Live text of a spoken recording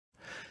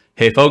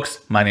Hey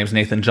folks, my name is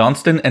Nathan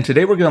Johnston, and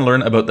today we're going to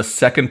learn about the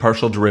second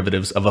partial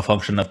derivatives of a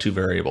function of two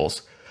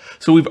variables.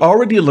 So we've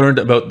already learned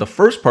about the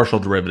first partial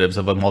derivatives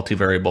of a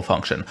multivariable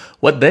function.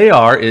 What they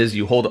are is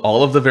you hold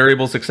all of the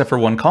variables except for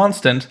one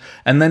constant,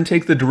 and then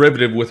take the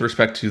derivative with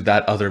respect to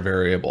that other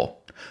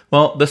variable.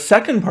 Well, the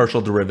second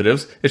partial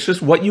derivatives, it's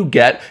just what you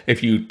get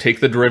if you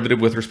take the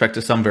derivative with respect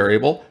to some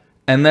variable,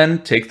 and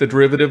then take the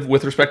derivative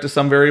with respect to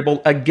some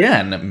variable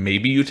again.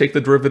 Maybe you take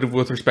the derivative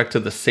with respect to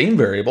the same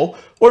variable,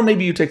 or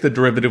maybe you take the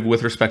derivative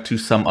with respect to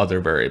some other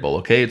variable,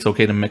 okay? It's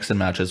okay to mix and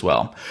match as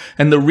well.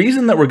 And the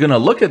reason that we're going to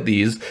look at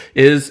these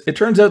is it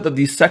turns out that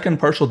these second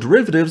partial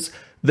derivatives,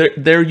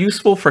 they're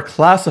useful for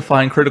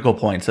classifying critical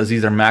points as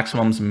either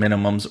maximums,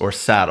 minimums, or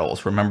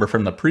saddles. Remember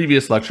from the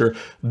previous lecture,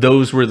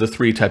 those were the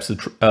three types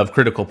of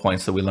critical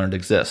points that we learned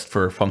exist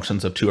for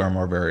functions of two or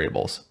more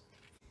variables.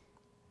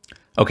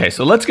 Okay,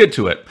 so let's get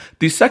to it.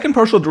 These second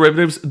partial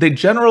derivatives, they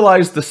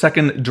generalize the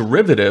second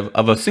derivative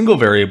of a single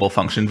variable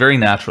function very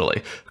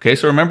naturally. Okay,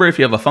 so remember if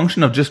you have a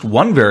function of just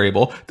one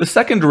variable, the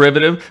second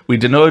derivative, we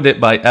denoted it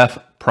by f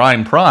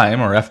prime prime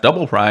or f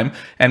double prime,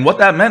 and what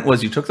that meant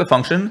was you took the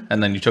function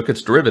and then you took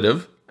its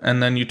derivative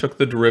and then you took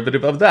the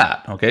derivative of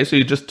that. Okay, so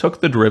you just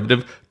took the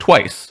derivative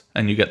twice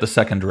and you get the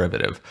second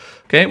derivative.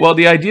 Okay, well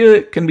the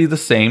idea can be the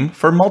same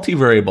for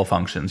multivariable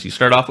functions. You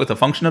start off with a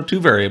function of two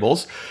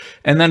variables,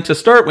 and then to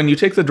start, when you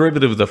take the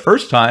derivative the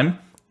first time,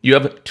 you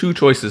have two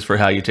choices for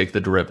how you take the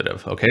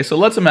derivative. Okay, so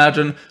let's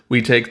imagine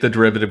we take the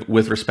derivative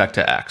with respect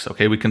to x.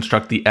 Okay, we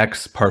construct the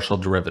x partial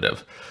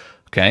derivative.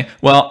 Okay,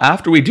 well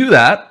after we do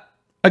that,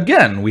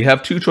 again, we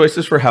have two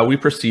choices for how we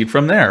proceed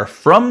from there.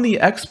 From the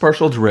x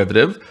partial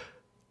derivative,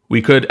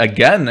 we could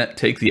again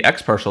take the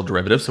x partial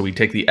derivative, so we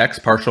take the x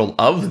partial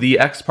of the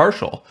x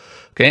partial.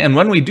 Okay, and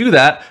when we do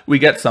that, we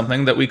get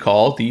something that we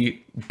call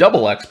the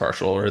double x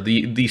partial, or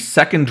the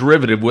second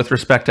derivative with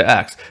respect to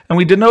x. And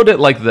we denote it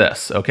like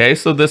this, okay?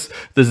 So this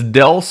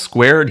del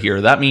squared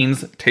here, that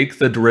means take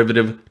the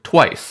derivative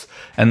twice.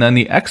 And then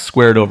the x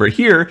squared over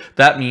here,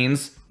 that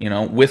means,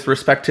 with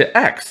respect to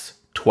x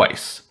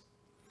twice.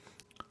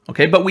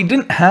 Okay, but we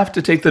didn't have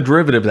to take the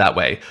derivative that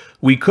way.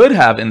 We could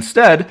have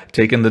instead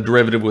taken the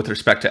derivative with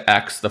respect to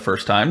x the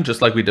first time,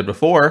 just like we did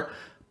before.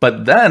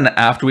 But then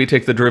after we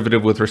take the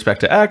derivative with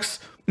respect to x,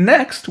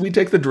 next we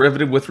take the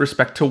derivative with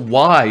respect to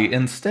y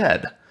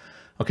instead.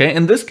 Okay,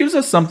 and this gives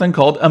us something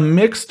called a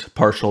mixed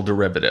partial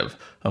derivative.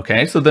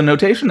 Okay, so the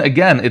notation,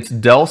 again, it's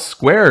del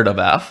squared of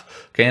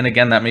f. Okay, and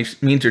again, that means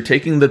you're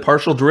taking the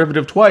partial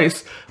derivative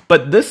twice,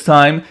 but this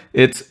time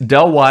it's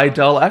del y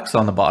del x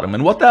on the bottom.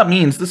 And what that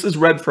means, this is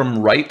read from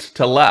right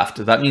to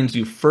left. That means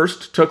you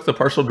first took the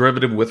partial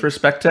derivative with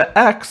respect to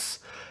x,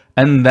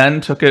 and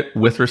then took it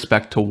with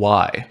respect to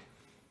y.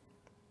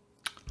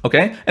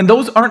 Okay, and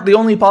those aren't the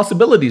only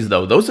possibilities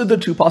though. Those are the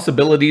two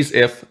possibilities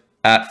if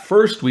at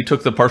first we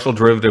took the partial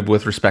derivative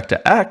with respect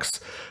to x,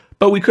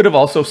 but we could have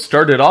also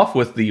started off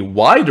with the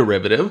y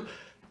derivative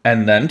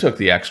and then took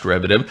the x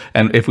derivative.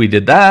 And if we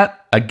did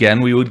that,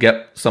 again, we would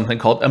get something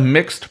called a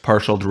mixed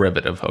partial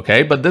derivative,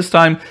 okay? But this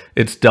time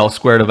it's del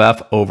squared of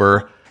f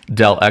over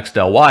del x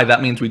del y.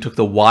 That means we took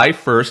the y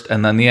first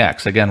and then the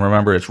x. Again,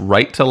 remember it's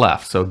right to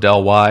left, so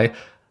del y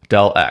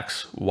del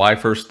x. Y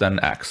first, then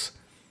x,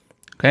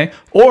 okay?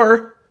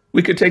 Or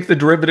we could take the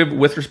derivative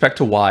with respect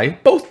to y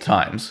both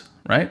times,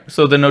 right?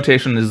 So the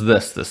notation is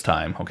this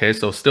time, okay?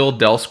 So still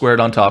del squared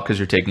on top because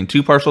you're taking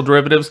two partial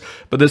derivatives,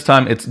 but this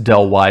time it's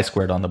del y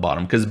squared on the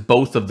bottom because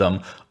both of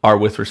them are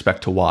with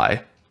respect to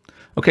y.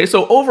 Okay,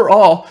 so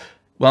overall,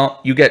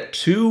 well, you get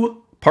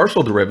two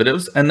partial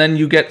derivatives and then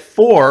you get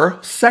four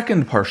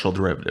second partial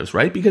derivatives,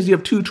 right? Because you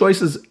have two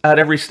choices at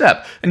every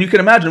step. And you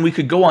can imagine we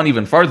could go on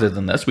even farther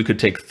than this. We could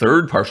take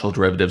third partial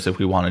derivatives if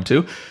we wanted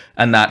to,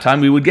 and that time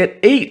we would get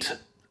 8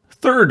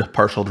 third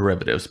partial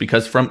derivatives,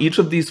 because from each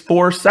of these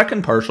 4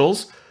 second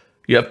partials,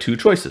 you have two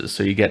choices.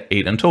 So you get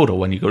 8 in total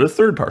when you go to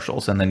third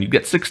partials, and then you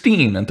get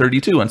 16 and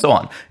 32 and so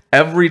on.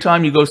 Every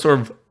time you go sort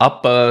of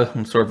up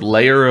a sort of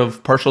layer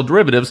of partial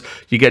derivatives,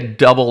 you get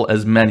double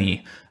as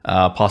many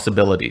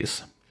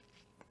possibilities.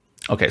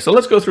 Okay, so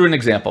let's go through an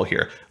example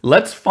here.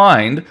 Let's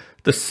find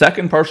the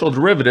second partial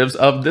derivatives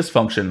of this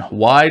function,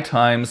 y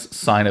times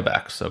sine of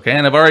x, okay?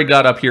 And I've already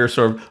got up here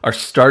sort of our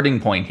starting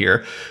point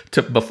here.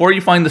 Before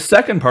you find the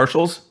second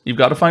partials, you've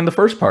got to find the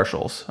first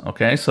partials,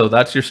 okay? So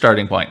that's your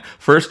starting point.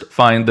 First,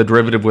 find the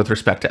derivative with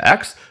respect to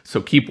x,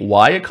 so keep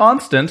y a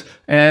constant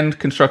and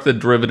construct the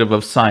derivative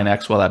of sine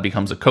x, well, that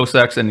becomes a cos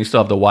x, and you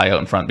still have the y out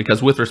in front,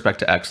 because with respect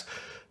to x,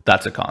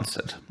 that's a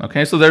constant,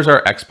 okay? So there's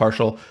our x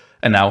partial.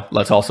 And now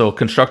let's also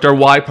construct our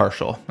y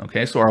partial.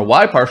 Okay, so our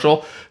y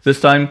partial,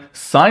 this time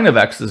sine of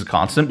x is a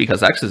constant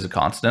because x is a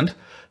constant.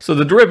 So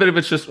the derivative,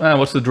 it's just,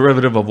 what's the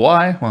derivative of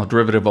y? Well,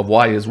 derivative of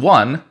y is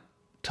 1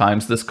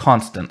 times this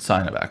constant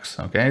sine of x.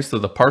 Okay, so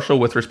the partial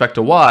with respect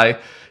to y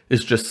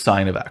is just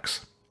sine of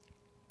x.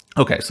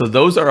 Okay, so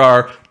those are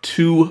our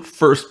two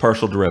first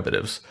partial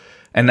derivatives.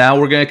 And now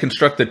we're going to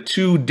construct the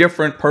two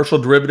different partial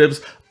derivatives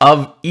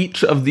of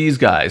each of these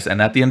guys.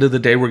 And at the end of the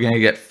day, we're going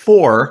to get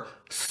 4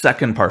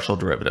 second partial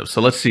derivative.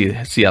 So let's see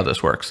how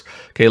this works.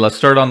 Okay, let's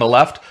start on the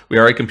left. We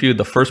already computed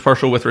the first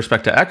partial with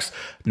respect to x.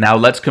 Now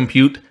let's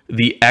compute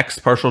the x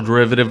partial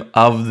derivative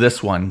of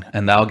this one,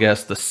 and that'll get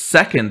us the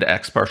second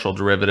x partial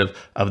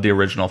derivative of the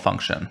original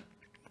function.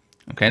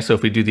 Okay, so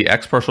if we do the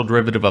x partial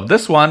derivative of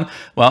this one,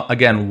 well,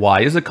 again,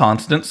 y is a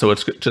constant, so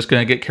it's just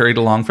going to get carried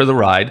along for the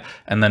ride.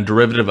 And then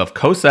derivative of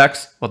cos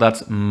x, well,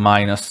 that's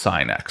minus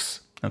sine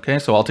x. Okay,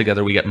 so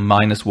altogether we get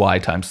minus y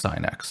times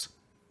sine x.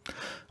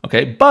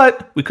 Okay,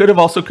 but we could have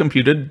also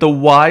computed the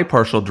y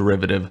partial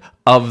derivative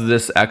of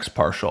this x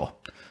partial.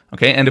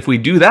 Okay, and if we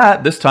do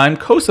that, this time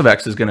cos of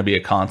x is going to be a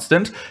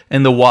constant,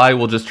 and the y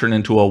will just turn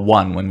into a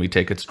 1 when we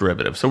take its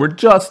derivative. So we're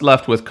just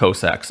left with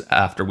cos x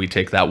after we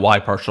take that y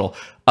partial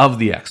of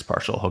the x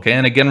partial. Okay,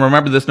 and again,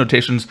 remember this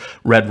notation's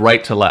read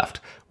right to left.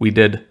 We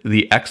did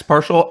the x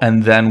partial,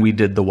 and then we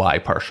did the y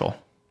partial.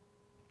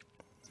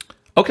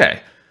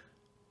 Okay.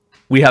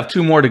 We have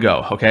two more to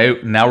go, okay?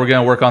 Now we're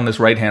going to work on this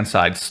right-hand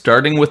side.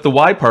 Starting with the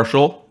y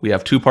partial, we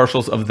have two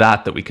partials of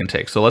that we can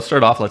take. So let's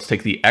start off, let's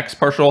take the x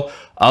partial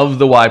of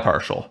the y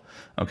partial.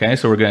 Okay,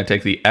 so we're going to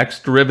take the x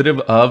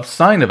derivative of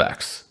sine of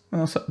x.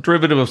 Well, so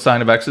derivative of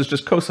sine of x is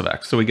just cos of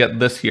x, so we get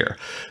this here.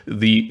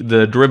 The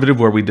derivative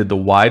where we did the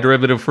y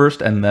derivative first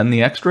and then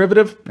the x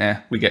derivative,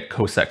 we get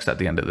cos x at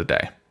the end of the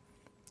day.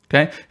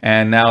 Okay,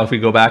 and now if we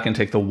go back and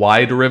take the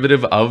y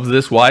derivative of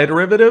this y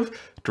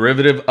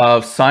derivative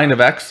of sine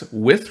of x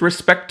with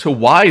respect to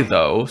y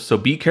though, so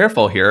be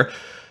careful here.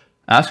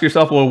 Ask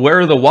yourself, well,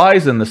 where are the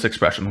y's in this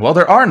expression? Well,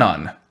 there are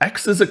none.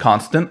 X is a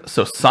constant,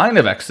 so sine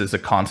of x is a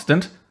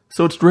constant,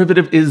 so its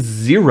derivative is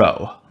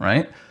 0,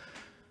 right?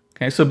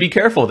 Okay, so be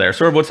careful there.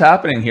 Sort of what's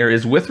happening here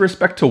is with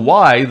respect to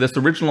y, this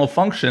original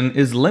function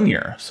is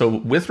linear. So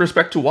with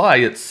respect to y,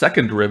 its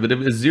second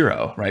derivative is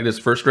 0, right? Its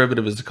first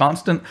derivative is a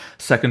constant,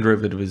 second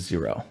derivative is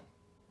 0.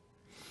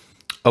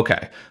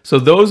 Okay, so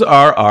those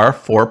are our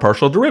four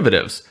partial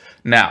derivatives.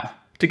 Now,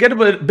 to get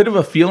a bit of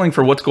a feeling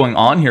for what's going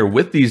on here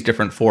with these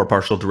different four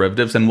partial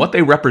derivatives and what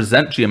they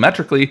represent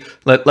geometrically,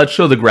 let's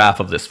show the graph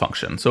of this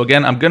function. So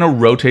again, I'm going to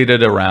rotate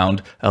it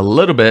around a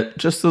little bit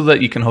just so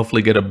that you can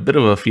hopefully get a bit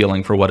of a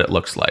feeling for what it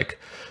looks like.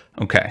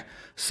 Okay,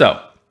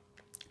 so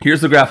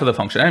here's the graph of the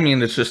function. I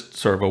mean, it's just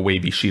sort of a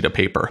wavy sheet of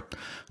paper.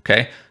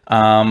 Okay,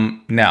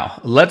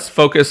 now let's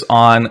focus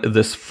on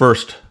this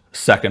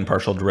second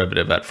partial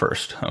derivative at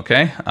first,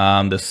 okay?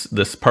 This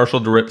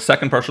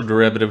second partial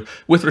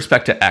derivative with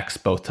respect to x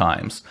both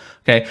times,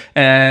 okay?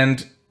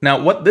 And now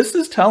what this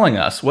is telling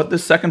us, what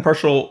this second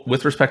partial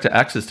with respect to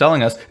x is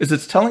telling us, is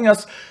it's telling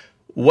us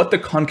what the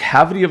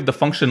concavity of the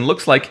function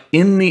looks like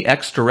in the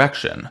x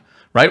direction,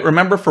 right?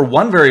 Remember, for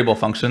one variable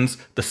functions,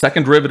 the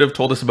second derivative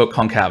told us about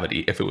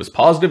concavity. If it was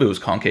positive, it was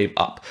concave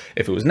up.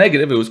 If it was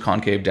negative, it was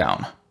concave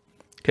down.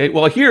 Okay,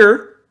 well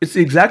here, it's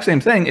the exact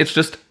same thing, it's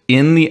just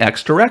in the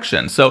x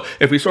direction. So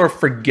if we sort of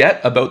forget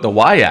about the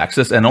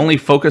y-axis and only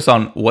focus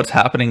on what's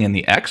happening in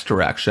the x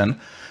direction,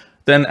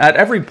 then at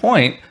every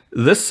point,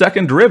 this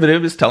second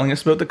derivative is telling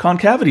us about the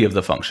concavity of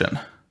the function.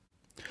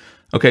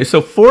 Okay,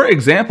 so for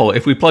example,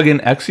 if we plug in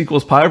x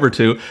equals pi over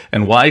 2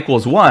 and y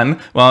equals 1,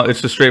 well,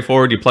 it's just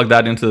straightforward. You plug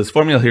that into this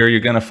formula here, you're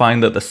going to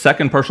find that the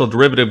second partial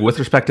derivative with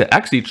respect to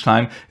x each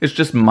time is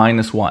just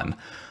minus 1.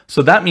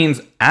 So that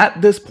means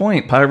at this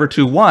point, pi over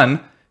 2,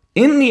 1,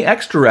 in the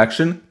x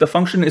direction, the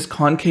function is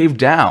concave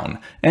down.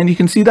 And you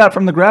can see that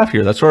from the graph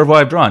here. That's sort of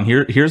what I've drawn.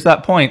 Here's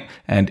that point,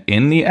 and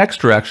in the x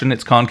direction,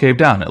 it's concave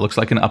down. It looks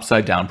like an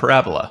upside down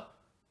parabola.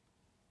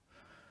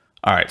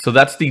 All right, so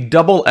that's the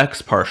double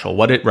x partial,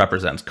 what it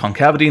represents,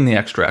 concavity in the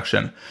x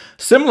direction.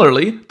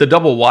 Similarly, the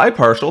double y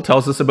partial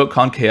tells us about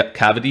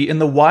concavity in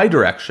the y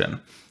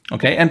direction.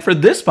 Okay, and for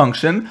this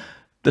function,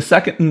 the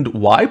second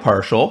y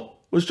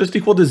partial was just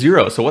equal to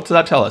 0. So what does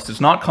that tell us?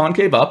 It's not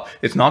concave up,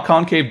 it's not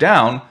concave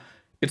down,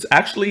 it's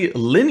actually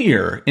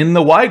linear in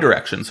the y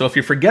direction. So if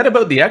you forget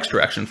about the x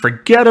direction,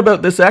 forget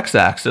about this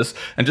x-axis,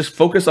 and just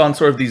focus on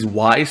sort of these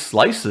y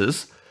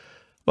slices,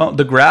 well,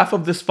 the graph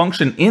of this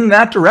function in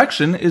that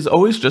direction is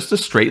always just a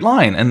straight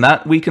line. And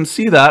that we can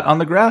see that on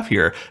the graph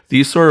here.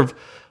 These sort of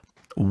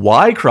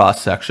y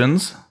cross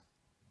sections,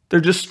 they're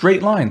just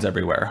straight lines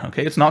everywhere.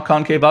 Okay, it's not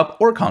concave up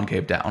or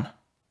concave down.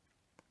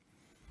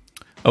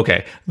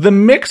 Okay, the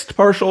mixed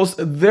partials,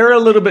 they're a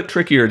little bit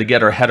trickier to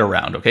get our head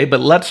around, okay?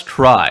 But let's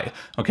try,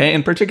 okay?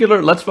 In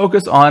particular, let's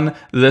focus on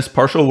this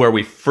partial where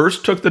we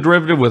first took the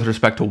derivative with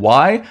respect to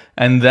y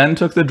and then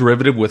took the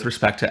derivative with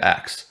respect to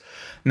x.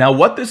 Now,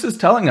 what this is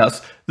telling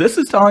us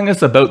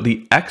about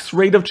the x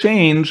rate of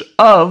change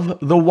of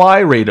the y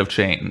rate of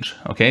change,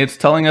 okay? It's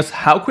telling us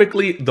how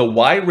quickly the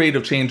y rate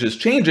of change is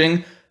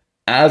changing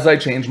as I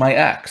change my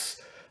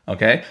x,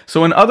 okay?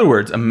 So in other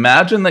words,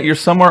 imagine that you're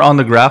somewhere on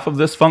the graph of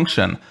this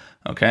function.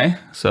 Okay,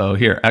 so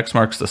here, x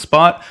marks the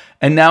spot,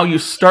 and now you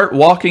start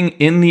walking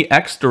in the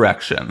x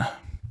direction,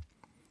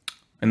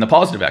 in the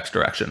positive x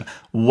direction.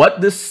 What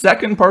this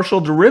second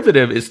partial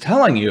derivative is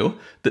telling you,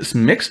 this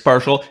mixed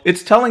partial,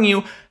 it's telling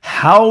you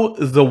how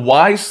the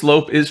y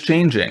slope is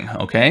changing,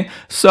 okay?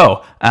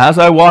 So, as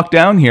I walk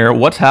down here,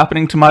 what's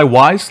happening to my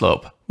y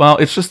slope? Well,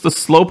 it's just the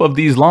slope of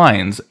these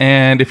lines.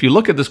 And if you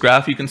look at this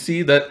graph, you can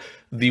see that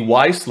the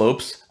y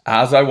slopes,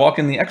 as I walk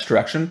in the x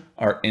direction,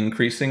 are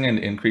increasing and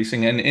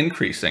increasing and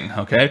increasing,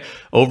 okay?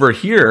 Over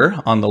here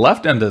on the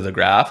left end of the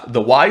graph,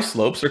 the y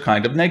slopes are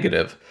kind of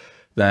negative.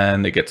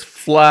 Then it gets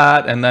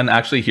flat, and then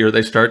actually here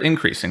they start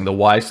increasing. The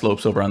y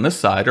slopes over on this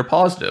side are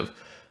positive.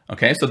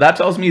 Okay, so that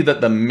tells me that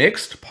the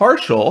mixed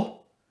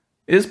partial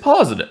is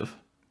positive.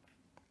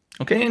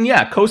 Okay, and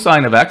yeah,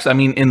 cosine of x, I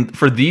mean,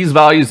 for these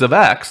values of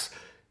x,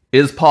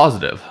 is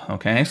positive.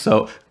 Okay,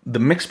 so the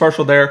mixed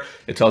partial there,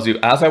 it tells you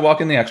as I walk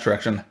in the x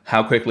direction,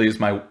 how quickly is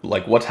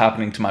what's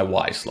happening to my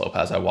y slope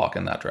as I walk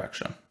in that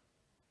direction.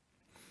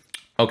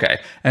 Okay,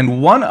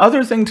 and one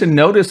other thing to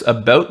notice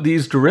about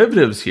these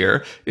derivatives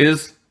here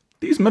is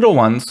these middle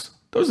ones,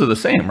 those are the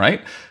same,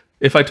 right?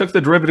 If I took the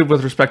derivative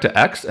with respect to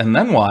x and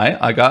then y,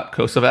 I got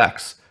cos of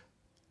x.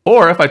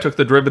 Or if I took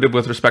the derivative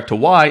with respect to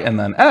y and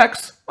then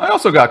x, I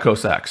also got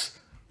cos x.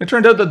 It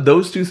turned out that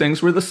those two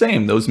things were the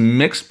same. Those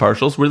mixed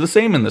partials were the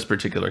same in this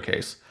particular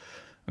case.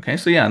 Okay,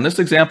 so yeah, in this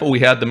example,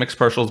 we had the mixed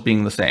partials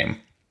being the same.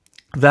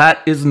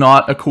 That is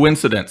not a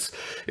coincidence.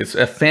 It's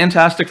a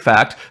fantastic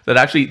fact that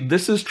actually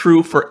this is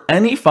true for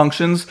any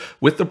functions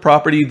with the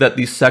property that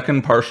the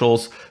second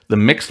partials, the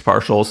mixed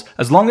partials,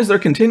 as long as they're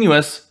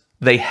continuous,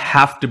 they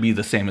have to be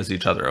the same as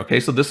each other, okay?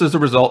 So this is a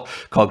result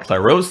called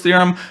Clairaut's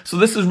theorem. So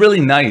this is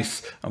really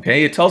nice,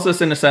 okay? It tells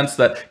us in a sense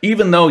that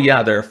even though,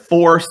 yeah, there are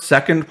 4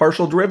 second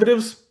partial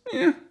derivatives,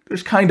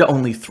 there's kind of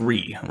only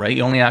 3, right?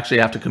 You only actually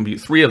have to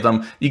compute 3 of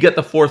them. You get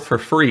the 4th for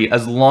free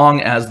as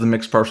long as the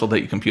mixed partial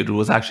that you computed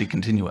was actually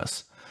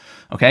continuous,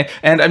 okay?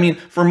 And I mean,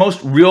 for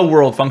most real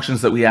world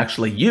functions that we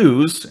actually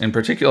use, in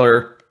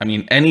particular, I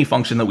mean, any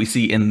function that we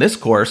see in this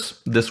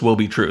course, this will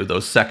be true.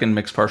 Those second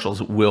mixed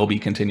partials will be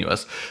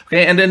continuous.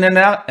 Okay, and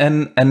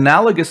an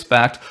analogous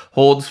fact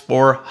holds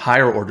for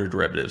higher order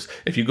derivatives.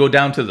 If you go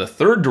down to the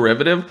third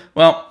derivative,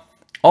 well,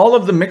 all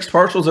of the mixed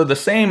partials are the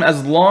same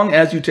as long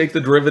as you take the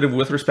derivative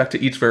with respect to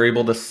each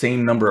variable the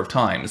same number of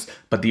times,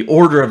 but the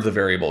order of the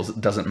variables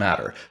doesn't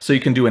matter. So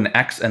you can do an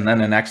x and then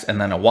an x and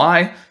then a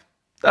y.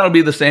 That'll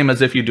be the same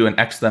as if you do an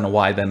x, then a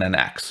y, then an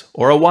x,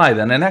 or a y,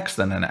 then an x,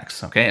 then an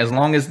x, okay? As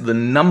long as the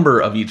number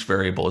of each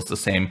variable is the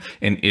same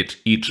in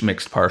each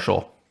mixed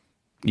partial,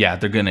 yeah,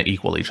 they're gonna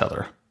equal each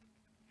other.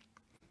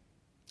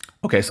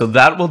 Okay, so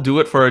that will do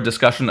it for a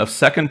discussion of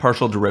second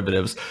partial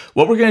derivatives.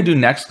 What we're gonna do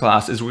next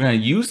class is we're gonna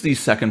use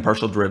these second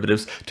partial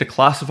derivatives to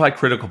classify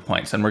critical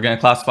points, and we're gonna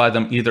classify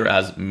them either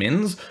as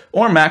mins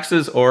or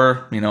maxes,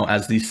 or,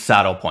 as these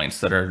saddle points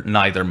that are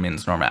neither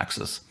mins nor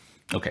maxes.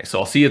 Okay, so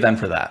I'll see you then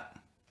for that.